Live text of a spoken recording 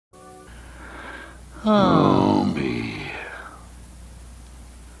Oh, me.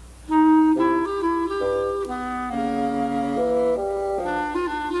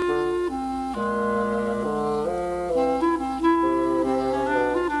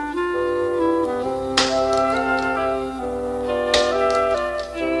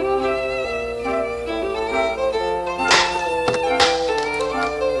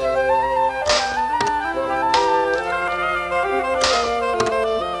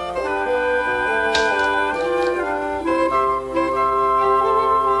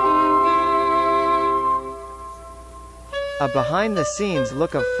 A behind-the-scenes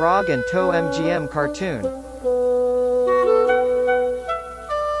look of Frog and Toad MGM cartoon.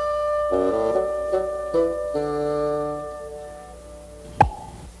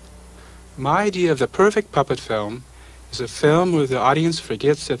 My idea of the perfect puppet film is a film where the audience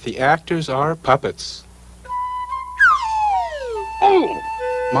forgets that the actors are puppets.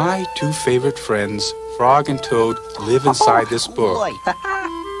 My two favorite friends, Frog and Toad, live inside this book.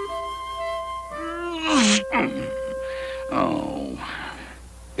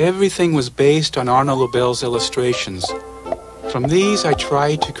 Everything was based on Arnold Lobel's illustrations. From these, I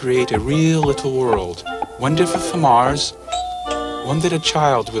tried to create a real little world, one different from ours, one that a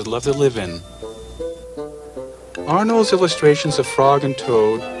child would love to live in. Arnold's illustrations of Frog and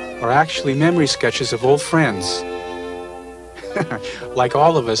Toad are actually memory sketches of old friends. Like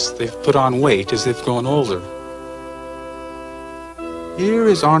all of us, they've put on weight as they've grown older. Here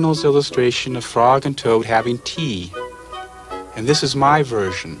is Arnold's illustration of Frog and Toad having tea. And this is my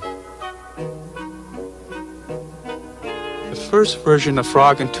version. The first version of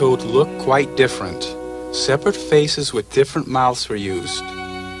Frog and Toad looked quite different. Separate faces with different mouths were used.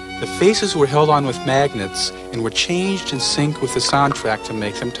 The faces were held on with magnets and were changed in sync with the soundtrack to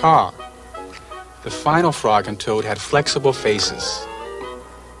make them talk. The final Frog and Toad had flexible faces.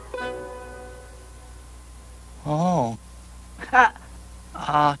 Oh.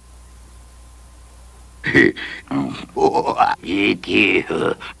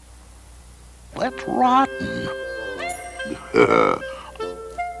 That's rotten.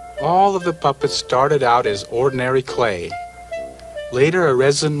 All of the puppets started out as ordinary clay. Later, a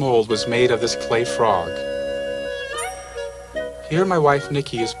resin mold was made of this clay frog. Here my wife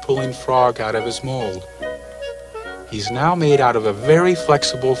Nikki is pulling Frog out of his mold. He's now made out of a very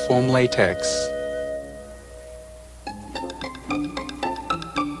flexible foam latex.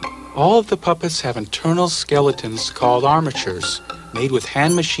 All of the puppets have internal skeletons called armatures, made with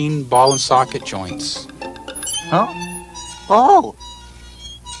hand-machined ball and socket joints. Huh? Oh!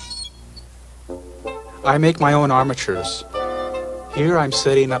 I make my own armatures. Here I'm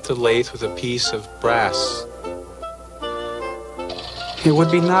setting up the lathe with a piece of brass. It would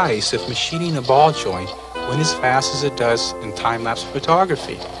be nice if machining a ball joint went as fast as it does in time-lapse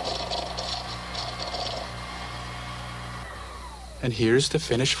photography. And here's the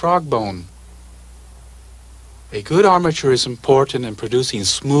finished frog bone. A good armature is important in producing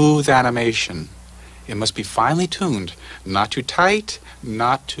smooth animation. It must be finely tuned, not too tight,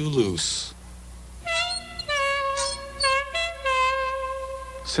 not too loose.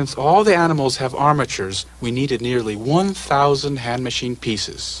 Since all the animals have armatures, we needed nearly 1,000 hand-machined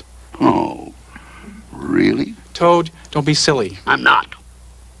pieces. Oh, really? Toad, don't be silly. I'm not.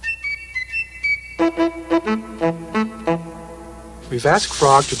 We've asked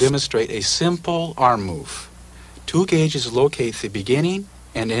Frog to demonstrate a simple arm move. 2 gauges locate the beginning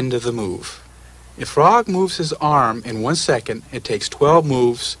and end of the move. If Frog moves his arm in 1 second, it takes 12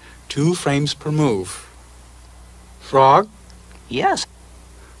 moves, 2 frames per move. Frog? Yes.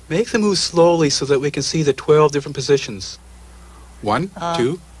 Make the move slowly so that we can see the 12 different positions. 1,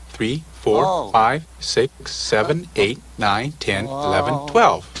 2, 3, 4, 5, 6, 7, 8, 9, 10, 11,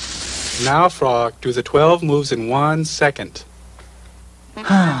 12. Now, Frog, do the 12 moves in 1 second.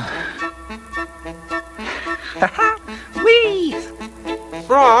 Whee!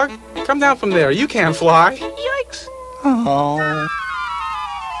 Frog, come down from there. You can't fly. Yikes! Oh.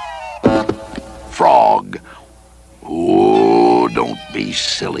 Frog. Oh, don't be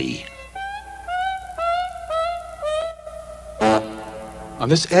silly. On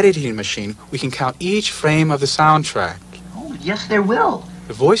this editing machine, we can count each frame of the soundtrack. Oh, yes, there will.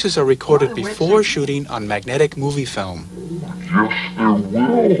 The voices are recorded before shooting on magnetic movie film. Yes, there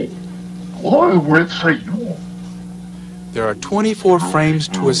will. Why would say you? There are 24 frames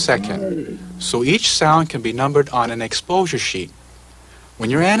to a second, so each sound can be numbered on an exposure sheet. When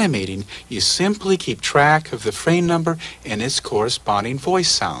you're animating, you simply keep track of the frame number and its corresponding voice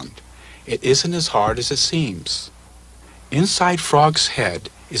sound. It isn't as hard as it seems. Inside Frog's head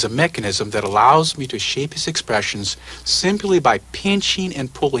is a mechanism that allows me to shape his expressions simply by pinching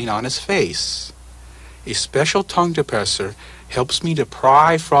and pulling on his face. a special tongue depressor helps me to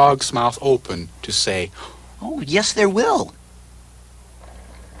pry Frog's mouth open to say, Oh, yes, there will.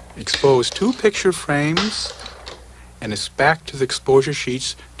 expose 2 picture frames, and it's back to the exposure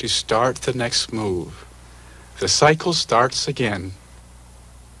sheets to start the next move. The cycle starts again.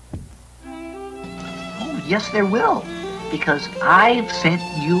 Oh, yes, there will. Because I've sent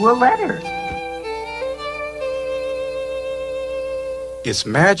you a letter. It's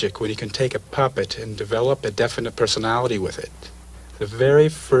magic when you can take a puppet and develop a definite personality with it. The very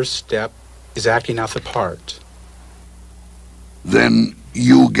first step is acting out the part. Then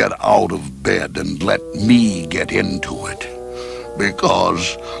you get out of bed and let me get into it.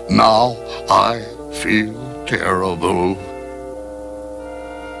 Because now I feel terrible.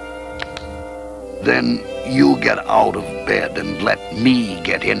 Then you get out of bed and let me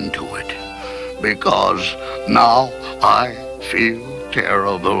get into it. Because now I feel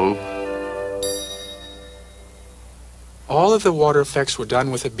terrible. All of the water effects were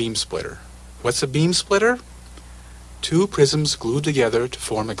done with a beam splitter. What's a beam splitter? 2 prisms glued together to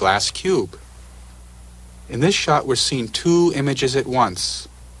form a glass cube. In this shot, we're seeing 2 images at once.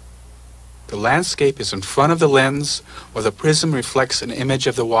 The landscape is in front of the lens, while the prism reflects an image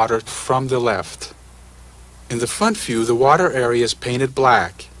of the water from the left. In the front view, the water area is painted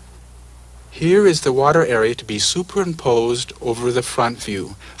black. Here is the water area to be superimposed over the front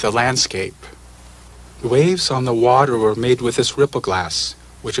view, the landscape. The waves on the water were made with this ripple glass,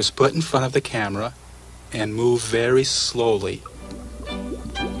 which is put in front of the camera and move very slowly.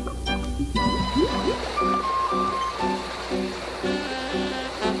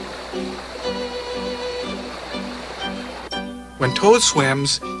 When Toad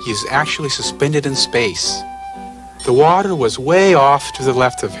swims, he is actually suspended in space. The water was way off to the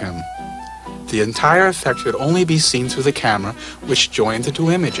left of him. The entire effect could only be seen through the camera, which joined the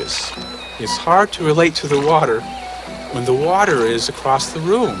 2 images. It's hard to relate to the water when the water is across the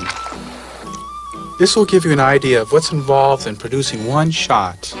room. This will give you an idea of what's involved in producing one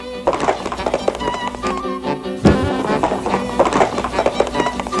shot.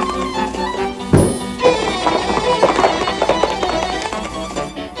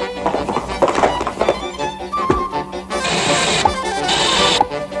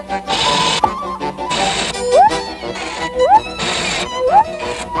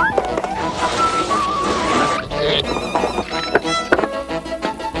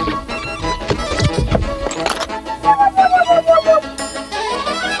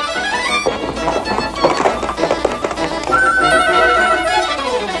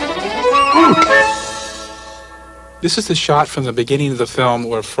 This is the shot from the beginning of the film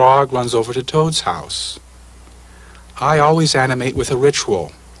where Frog runs over to Toad's house. I always animate with a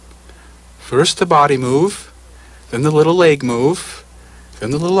ritual. First the body move, then the little leg move,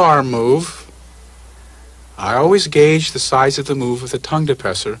 then the little arm move. I always gauge the size of the move with a tongue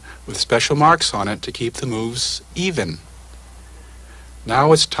depressor with special marks on it to keep the moves even.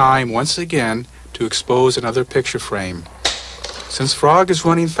 Now it's time once again to expose another picture frame. Since Frog is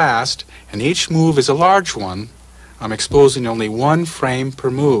running fast and each move is a large one, I'm exposing only 1 frame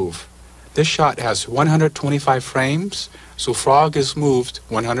per move. This shot has 125 frames, so Frog is moved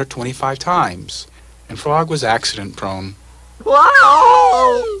 125 times. And Frog was accident prone.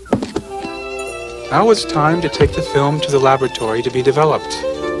 Wow! Now it's time to take the film to the laboratory to be developed.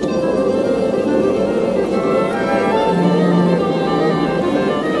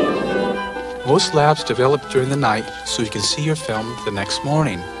 Most labs develop during the night so you can see your film the next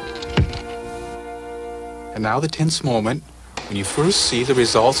morning. And now the tense moment when you first see the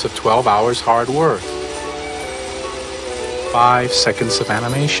results of 12 hours hard work. 5 seconds of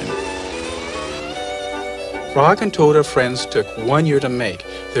animation. Frog and Toad are friends took 1 year to make.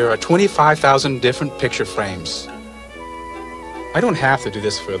 There are 25,000 different picture frames. I don't have to do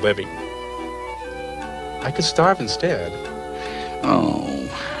this for a living. I could starve instead. Oh,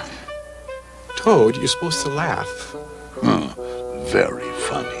 Toad, you're supposed to laugh. very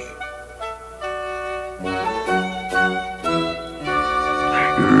funny.